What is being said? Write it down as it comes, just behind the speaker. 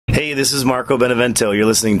Hey, this is Marco Benevento. You're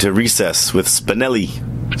listening to Recess with Spinelli.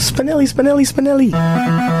 Spinelli, Spinelli, Spinelli.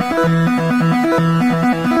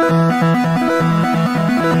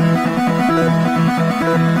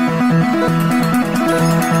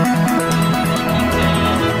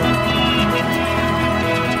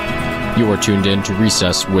 You are tuned in to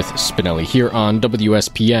Recess with Spinelli here on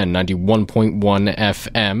WSPN 91.1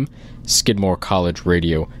 FM, Skidmore College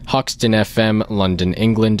Radio, Hoxton FM, London,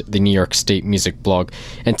 England, the New York State Music Blog,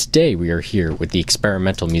 and today we are here with the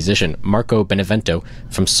experimental musician Marco Benevento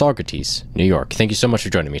from Saugerties, New York. Thank you so much for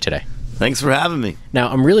joining me today. Thanks for having me. Now,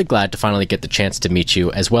 I'm really glad to finally get the chance to meet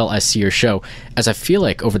you as well as see your show, as I feel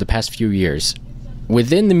like over the past few years,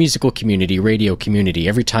 within the musical community, radio community,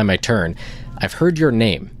 every time I turn, I've heard your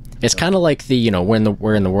name. It's kind of like the,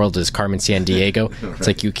 where in the world is Carmen Sandiego? Right. It's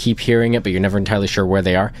like you keep hearing it, but you're never entirely sure where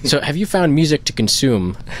they are. So have you found music to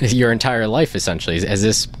consume your entire life, essentially? Has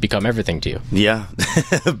this become everything to you? Yeah,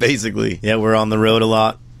 basically. Yeah, we're on the road a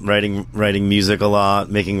lot, writing music a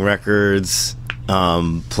lot, making records,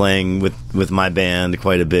 playing with my band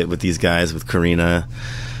quite a bit with these guys, with Karina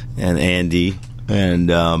and Andy.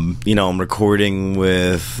 And, I'm recording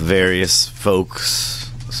with various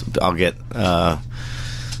folks. So I'll get...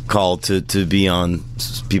 called to be on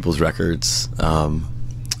people's records,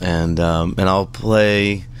 and I'll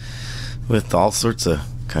play with all sorts of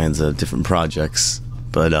kinds of different projects,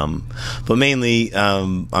 but mainly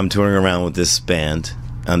I'm touring around with this band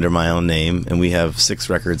under my own name, and we have 6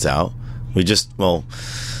 records out. I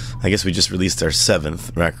guess we just released our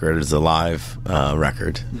 7th record as a live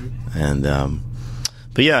record, and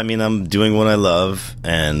but yeah, I mean, I'm doing what I love,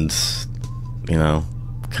 and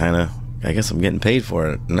kind of, I guess I'm getting paid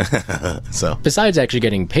for it. So, besides actually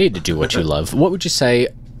getting paid to do what you love, what would you say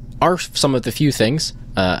are some of the few things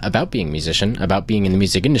about being a musician, about being in the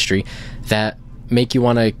music industry, that make you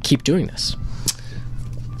want to keep doing this?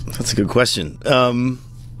 That's a good question. I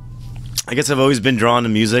guess I've always been drawn to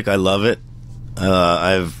music. I love it.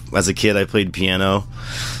 As a kid, I played piano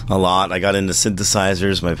a lot. I got into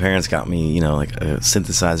synthesizers. My parents got me, like a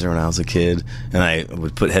synthesizer when I was a kid, and I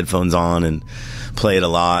would put headphones on and play it a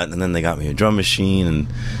lot. And then they got me a drum machine, and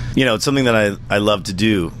it's something that I love to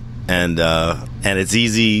do. And it's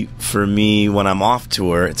easy for me when I'm off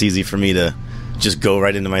tour. It's easy for me to just go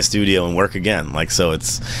right into my studio and work again. So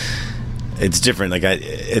it's different.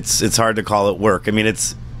 It's hard to call it work. I mean,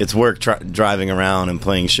 it's work driving around and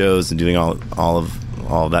playing shows and doing all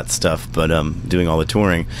of that stuff, but doing all the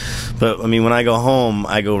touring. But I mean, when I go home,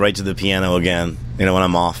 I go right to the piano again. When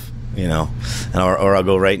I'm off, or I'll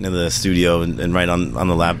go right into the studio and write on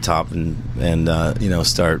the laptop and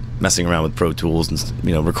start messing around with Pro Tools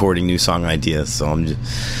and recording new song ideas. So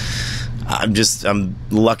I'm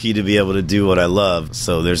lucky to be able to do what I love.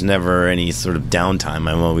 So there's never any sort of downtime.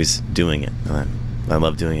 I'm always doing it. I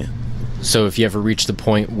love doing it. So if you ever reach the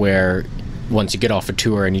point where once you get off a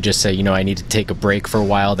tour and you just say, I need to take a break for a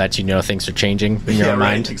while, that's, things are changing in your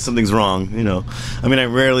mind? Right. Something's wrong, I mean, I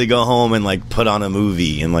rarely go home and, put on a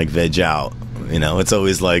movie and, veg out, It's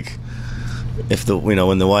always, if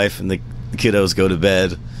when the wife and the kiddos go to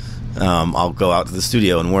bed, I'll go out to the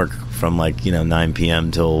studio and work from, 9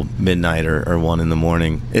 p.m. till midnight or 1 in the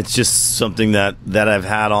morning. It's just something that I've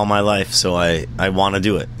had all my life, so I want to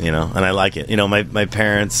do it, and I like it. My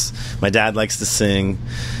parents, my dad likes to sing,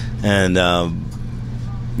 and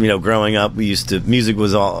growing up, music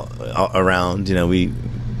was all around.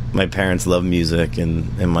 My parents love music,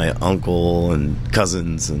 and my uncle and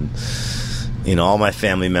cousins and all my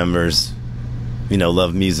family members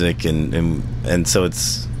love music, and so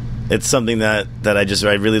it's something that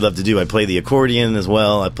I really love to do. I play the accordion as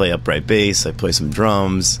well. I play upright bass. I play some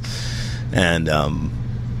drums, and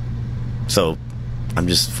so I'm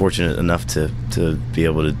just fortunate enough to be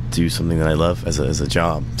able to do something that I love as a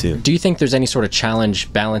job too. Do you think there's any sort of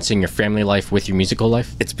challenge balancing your family life with your musical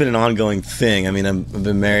life? It's been an ongoing thing. I mean, I've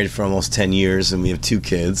been married for almost 10 years, and we have 2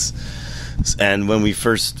 kids. And when we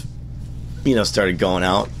first, started going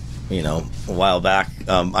out, a while back,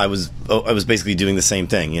 I was basically doing the same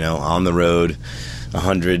thing, on the road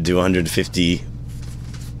 100 to 150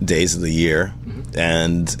 days of the year.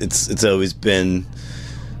 And it's always been,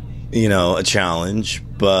 a challenge,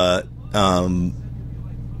 but,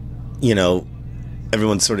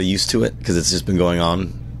 everyone's sort of used to it because it's just been going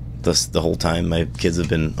on the whole time my kids have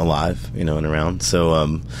been alive, and around.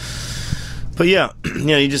 So, but yeah,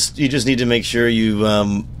 you just need to make sure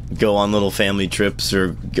you, go on little family trips or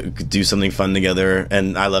do something fun together.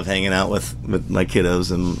 And I love hanging out with my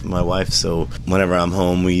kiddos and my wife, so whenever I'm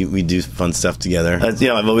home, we do fun stuff together.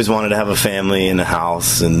 I've always wanted to have a family and a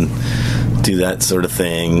house, and do that sort of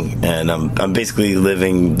thing, and I'm basically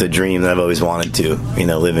living the dream that I've always wanted to,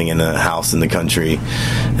 living in a house in the country,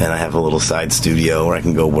 and I have a little side studio where I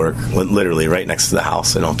can go work literally right next to the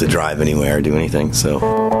house. I don't have to drive anywhere or do anything, so...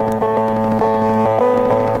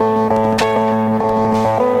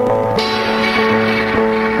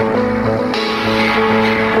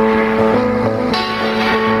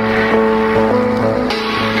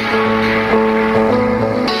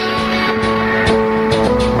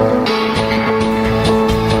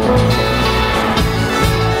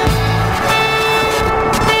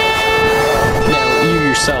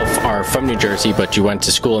 From New Jersey, but you went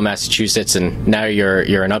to school in Massachusetts, and now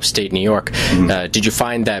you're in upstate New York. Did you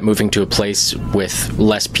find that moving to a place with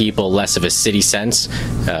less people, less of a city sense,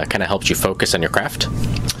 kind of helped you focus on your craft?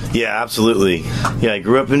 Yeah, absolutely. Yeah, I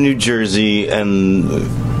grew up in New Jersey, and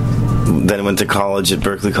then I went to college at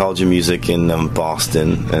Berklee College of Music in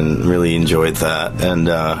Boston, and really enjoyed that. And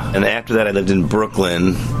after that, I lived in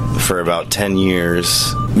Brooklyn for about 10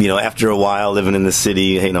 years. After a while living in the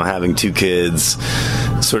city, having 2 kids,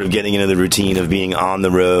 sort of getting into the routine of being on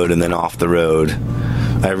the road and then off the road,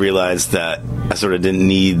 I realized that I sort of didn't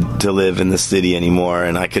need to live in the city anymore,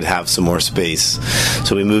 and I could have some more space.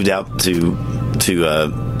 So we moved out to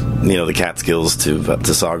the Catskills to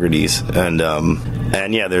Saugerties,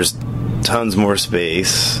 and yeah, there's tons more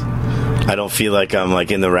space. I don't feel like I'm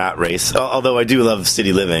in the rat race, although I do love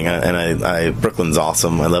city living, and Brooklyn's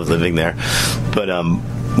awesome. I love living there, but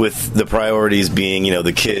with the priorities being,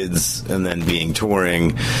 the kids, and then being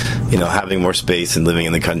touring, having more space and living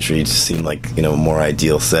in the country just seemed like, a more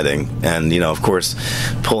ideal setting. And, of course,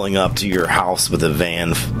 pulling up to your house with a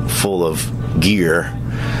van full of gear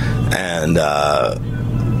and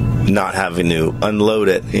not having to unload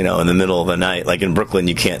it, in the middle of the night. Like in Brooklyn,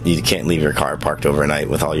 you can't leave your car parked overnight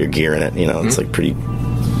with all your gear in it. It's like pretty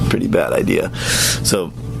bad idea.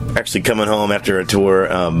 So actually coming home after a tour,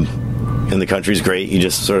 in the country is great. You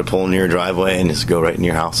just sort of pull into your driveway and just go right in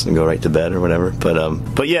your house and go right to bed or whatever.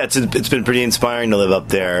 But yeah, it's been pretty inspiring to live up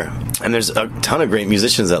there. And there's a ton of great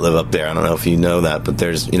musicians that live up there. I don't know if you know that, but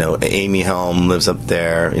there's, Amy Helm lives up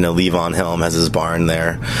there. Levon Helm has his barn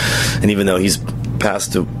there. And even though he's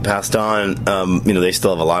passed on, they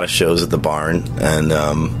still have a lot of shows at the barn. And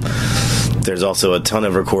there's also a ton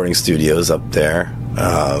of recording studios up there.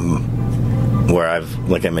 Where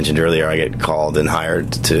like I mentioned earlier, I get called and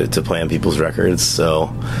hired to play on people's records.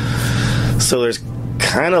 So there's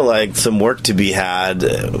kind of like some work to be had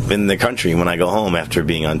in the country when I go home after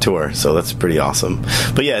being on tour. So that's pretty awesome.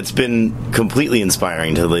 But yeah, it's been completely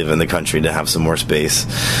inspiring to live in the country, to have some more space.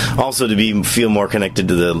 Also to feel more connected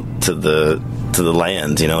to the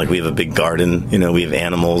land. Like we have a big garden. We have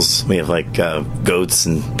animals. We have like goats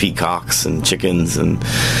and peacocks and chickens and.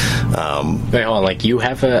 Wait, hold on. Like you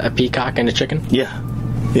have a peacock and a chicken? Yeah.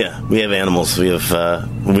 Yeah, we have animals. We have a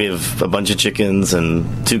bunch of chickens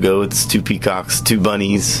and 2 goats, 2 peacocks, 2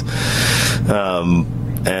 bunnies,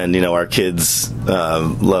 and our kids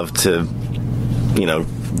love to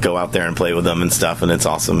go out there and play with them and stuff, and it's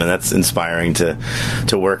awesome, and that's inspiring to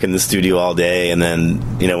work in the studio all day, and then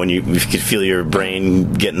when you could feel your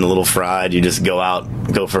brain getting a little fried, you just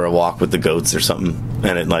go for a walk with the goats or something,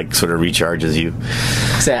 and it like sort of recharges you.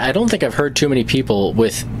 I don't think I've heard too many people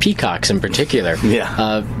with peacocks in particular. Yeah.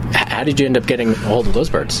 How did you end up getting a hold of those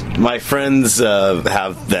birds? My friends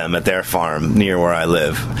have them at their farm near where I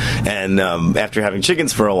live, and after having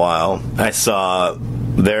chickens for a while, I saw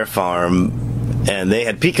their farm, and they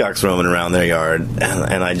had peacocks roaming around their yard,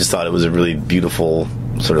 and I just thought it was a really beautiful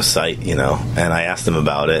sort of sight, and I asked them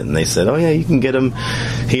about it, and they said, oh yeah, you can get them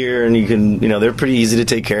here, and you can, they're pretty easy to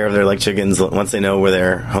take care of. They're like chickens. Once they know where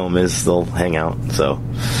their home is, they'll hang out. So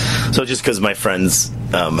just because my friends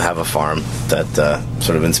have a farm, that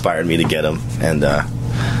sort of inspired me to get them, and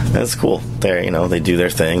that's cool. They do their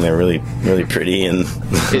thing. They're really, really pretty. And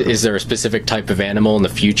is there a specific type of animal in the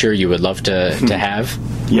future you would love to have?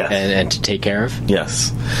 Yes. And to take care of?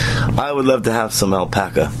 Yes. I would love to have some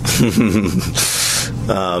alpaca.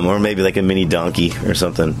 Or maybe like a mini donkey or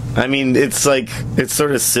something. I mean, it's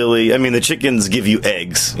sort of silly. I mean, the chickens give you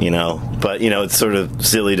eggs, but, it's sort of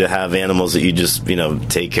silly to have animals that you just,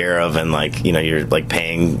 take care of, and you're like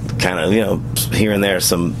paying kind of, here and there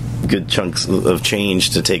some good chunks of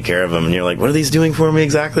change to take care of them, and you're like, what are these doing for me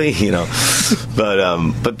exactly?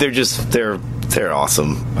 But they're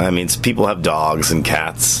awesome. I mean, people have dogs and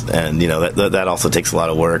cats, and that also takes a lot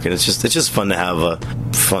of work, and it's just fun to have a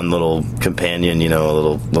fun little companion, a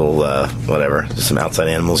little whatever, just some outside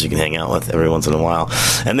animals you can hang out with every once in a while.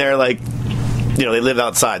 And they're like, they live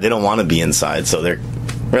outside. They don't want to be inside, so they're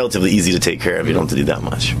relatively easy to take care of. You don't have to do that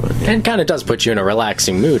much. But, yeah. And it kind of does put you in a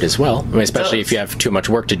relaxing mood as well. I mean, especially if you have too much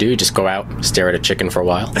work to do, just go out, stare at a chicken for a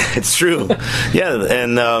while. It's true. Yeah,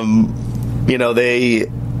 and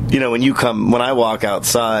when I walk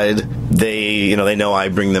outside, they know I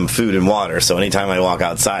bring them food and water. So anytime I walk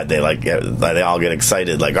outside, they all get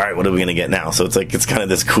excited. Like, all right, what are we gonna get now? So it's kind of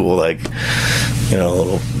this cool,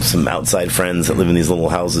 some outside friends that live in these little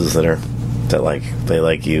houses they like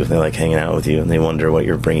you, they like hanging out with you, and they wonder what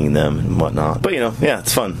you're bringing them and whatnot. But yeah,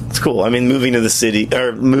 it's fun. It's cool. I mean, moving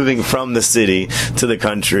from the city to the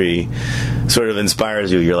country sort of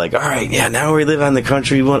inspires you. You're like, all right, yeah, now we live on the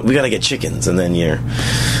country. We got to get chickens, and then you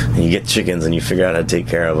get chickens, and you figure out how to take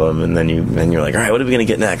care of them, and then you're like, all right, what are we gonna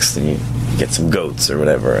get next? And you get some goats or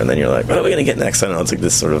whatever, and then you're like, what are we gonna get next? I don't know. It's like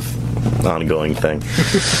this sort of ongoing thing.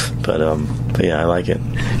 But yeah, I like it.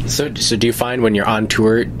 So do you find when you're on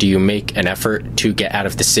tour, do you make an effort to get out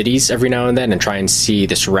of the cities every now and then and try and see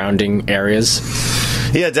the surrounding areas?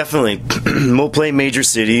 Yeah, definitely. We'll play major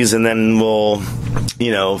cities, and then we'll,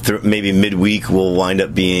 maybe midweek we'll wind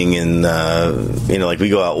up being in, we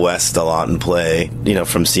go out west a lot and play,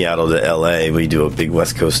 from Seattle to LA. We do a big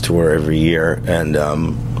West Coast tour every year, and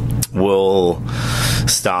we'll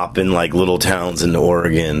stop in little towns in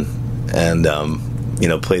Oregon and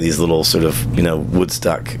play these little sort of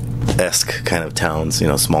Woodstock-esque kind of towns,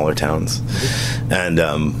 smaller towns, and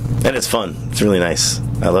it's fun. It's really nice.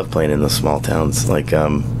 I love playing in those small towns, like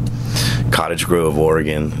Cottage Grove,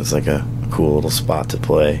 Oregon is like a cool little spot to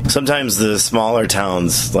play. Sometimes the smaller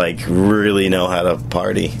towns really know how to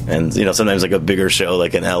party, and sometimes a bigger show,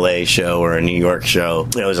 like an LA show or a New York show,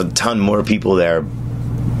 there's a ton more people there.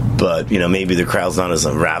 But maybe the crowd's not as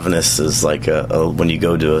ravenous as when you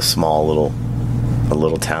go to a small little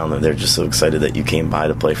town, and they're just so excited that you came by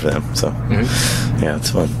to play for them. So yeah,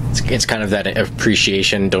 it's fun. It's kind of that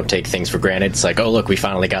appreciation. Don't take things for granted. It's like, oh look, we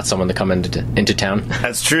finally got someone to come into town.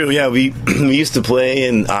 That's true. Yeah, we used to play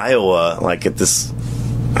in Iowa, at this.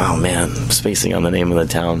 Oh man, I'm spacing on the name of the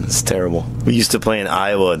town. It's terrible. We used to play in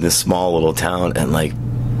Iowa in this small little town, and I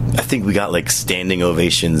think we got standing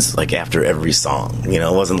ovations after every song. It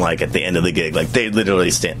wasn't at the end of the gig. They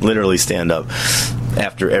literally stand up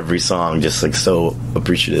after every song, just so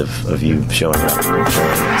appreciative of you showing up.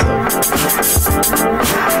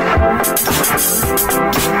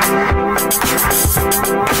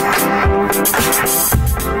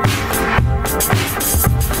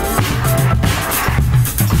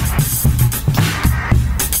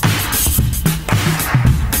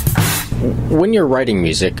 When you're writing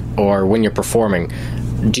music or when you're performing,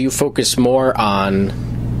 do you focus more on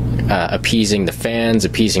appeasing the fans,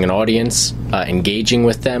 appeasing an audience, engaging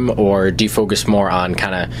with them, or do you focus more on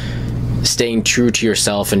kind of staying true to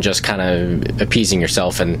yourself and just kind of appeasing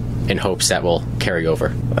yourself and in hopes that will carry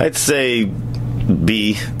over? I'd say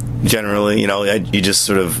B, generally. You just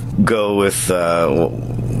sort of go with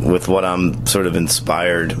what I'm sort of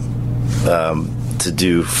inspired to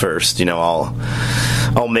do first.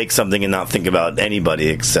 I'll make something and not think about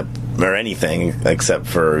anybody or anything except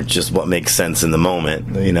for just what makes sense in the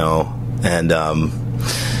moment,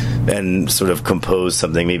 and sort of compose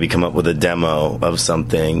something, maybe come up with a demo of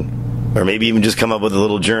something, or maybe even just come up with a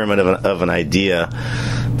little germ of an idea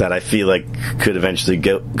that I feel could eventually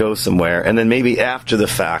go somewhere. And then maybe after the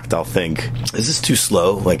fact, I'll think, is this too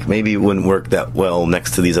slow? Maybe it wouldn't work that well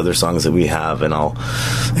next to these other songs that we have, and I'll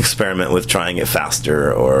experiment with trying it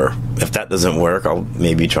faster, or if that doesn't work, I'll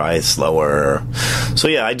maybe try it slower. So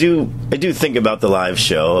yeah, I do think about the live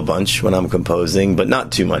show a bunch when I'm composing, but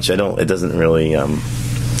not too much. It doesn't really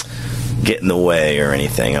get in the way or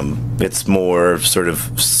anything. It's more sort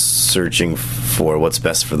of searching for what's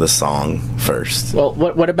best for the song first. Well,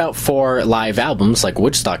 what about for live albums like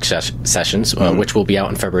Woodstock Sessions, which will be out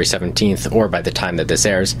on February 17th, or by the time that this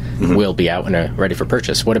airs, will be out and ready for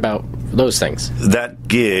purchase? What about those things? That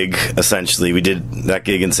gig, essentially, we did that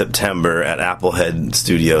gig in September at Applehead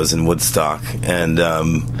Studios in Woodstock, and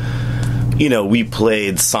we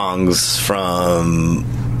played songs from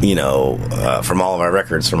all of our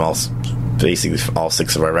records, basically all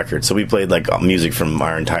 6 of our records. So we played music from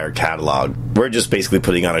our entire catalog. We're just basically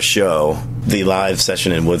putting on a show. The live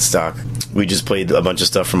session in Woodstock, we just played a bunch of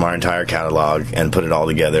stuff from our entire catalog and put it all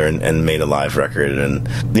together and made a live record. And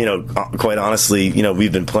quite honestly,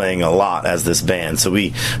 we've been playing a lot as this band, so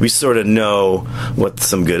we sort of know what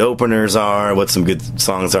some good openers are, what some good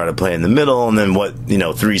songs are to play in the middle, and then what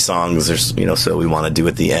 3 songs so we want to do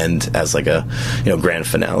at the end as a grand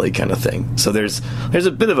finale kind of thing. So there's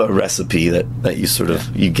a bit of a recipe that you sort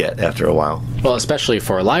of you get after a while. Well, especially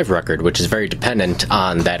for a live record, which is very dependent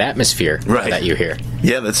on that atmosphere that you hear.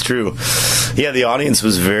 Yeah, that's true. yeah, the audience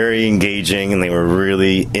was very engaging, and they were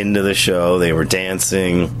really into the show. They were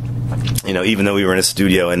dancing. You know, even though we were in a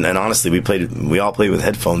studio, and honestly, we all played with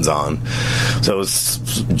headphones on, so it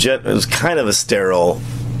was kind of a sterile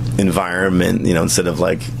environment, you know, instead of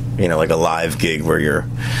like a live gig where you're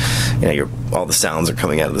all the sounds are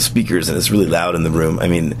coming out of the speakers and it's really loud in the room. I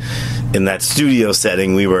mean, in that studio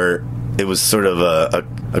setting, it was sort of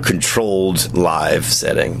a controlled live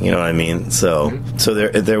setting, you know what I mean? So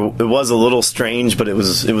it was a little strange, but it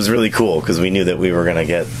was really cool because we knew that we were going to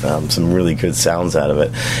get some really good sounds out of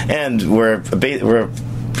it. And we're a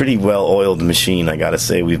pretty well-oiled machine, I gotta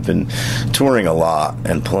say. We've been touring a lot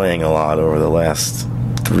and playing a lot over the last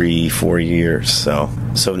 3-4 years, so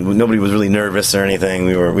nobody was really nervous or anything.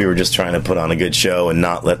 We were just trying to put on a good show and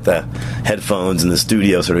not let the headphones in the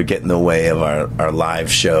studio sort of get in the way of our live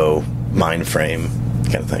show mind frame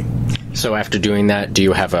kind of thing. So after doing that, do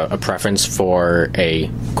you have a preference for a,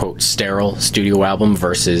 quote, sterile studio album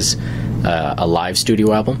versus a live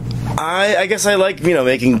studio album? I guess I like,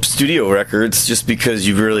 making studio records just because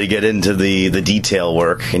you really get into the detail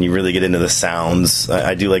work and you really get into the sounds.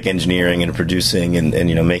 I do like engineering and producing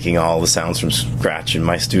and making all the sounds from scratch in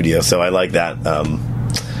my studio, so I like that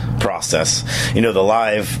process. The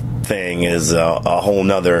live thing is a whole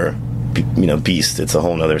nother beast. It's a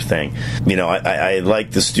whole nother thing. I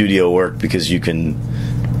like the studio work because you can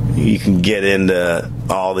get into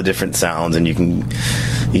all the different sounds, and you can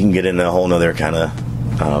get into a whole nother kind of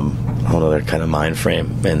mind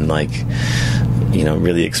frame, and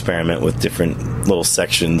really experiment with different little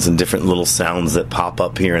sections and different little sounds that pop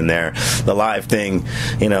up here and there. The live thing,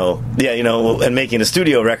 and making a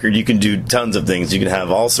studio record, you can do tons of things. You can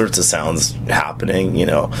have all sorts of sounds happening,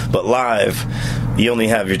 but live, you only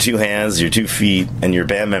have your 2 hands, your 2 feet, and your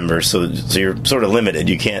band members, so you're sort of limited.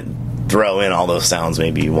 You can't throw in all those sounds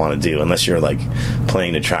maybe you want to do unless you're like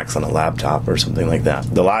playing the tracks on a laptop or something like that.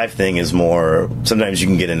 The live thing is more, sometimes you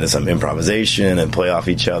can get into some improvisation and play off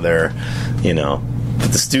each other,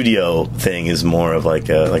 but the studio thing is more of like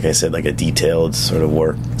I said, like a detailed sort of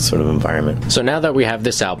work sort of environment. So now that we have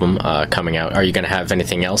this album coming out, are you going to have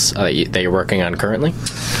anything else that you're working on currently?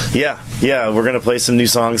 Yeah, we're going to play some new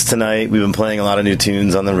songs tonight. We've been playing a lot of new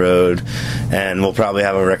tunes on the road, and we'll probably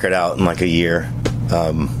have a record out in like a year.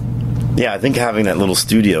 I think having that little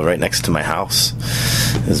studio right next to my house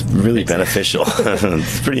is really beneficial.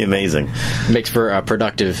 It's pretty amazing. Makes for a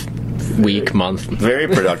productive week, month. Very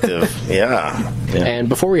productive, yeah. And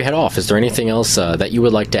before we head off, is there anything else that you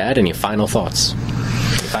would like to add? Any final thoughts?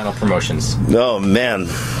 Final promotions? Oh, man.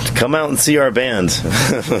 Come out and see our band.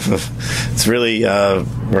 It's really,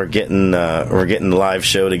 we're getting the live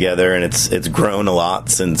show together, and it's grown a lot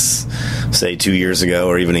since, say, 2 years ago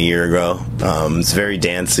or even a year ago. It's very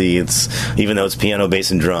dancey. Even though it's piano,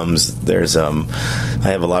 bass, and drums, there's I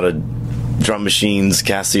have a lot of drum machines,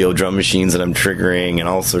 Casio drum machines that I'm triggering, and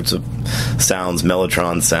all sorts of sounds,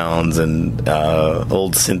 Mellotron sounds, and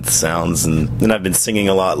old synth sounds, and then I've been singing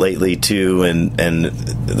a lot lately too, and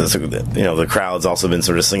the crowd's also been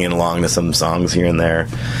sort of singing along to some songs here and there.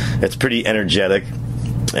 It's pretty energetic,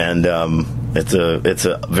 and it's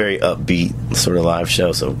a very upbeat sort of live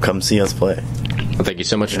show. So come see us play. Well, thank you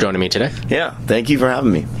so much for joining me today. Yeah, thank you for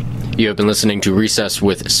having me. You have been listening to Recess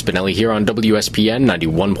with Spinelli here on WSPN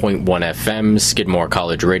 91.1 FM, Skidmore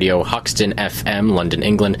College Radio, Hoxton FM, London,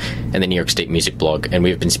 England, and the New York State Music Blog. And we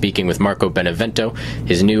have been speaking with Marco Benevento.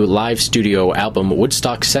 His new live studio album,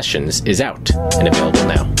 Woodstock Sessions, is out and available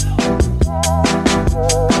now.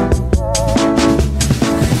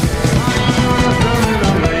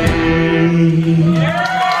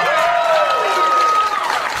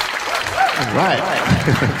 All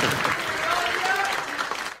right.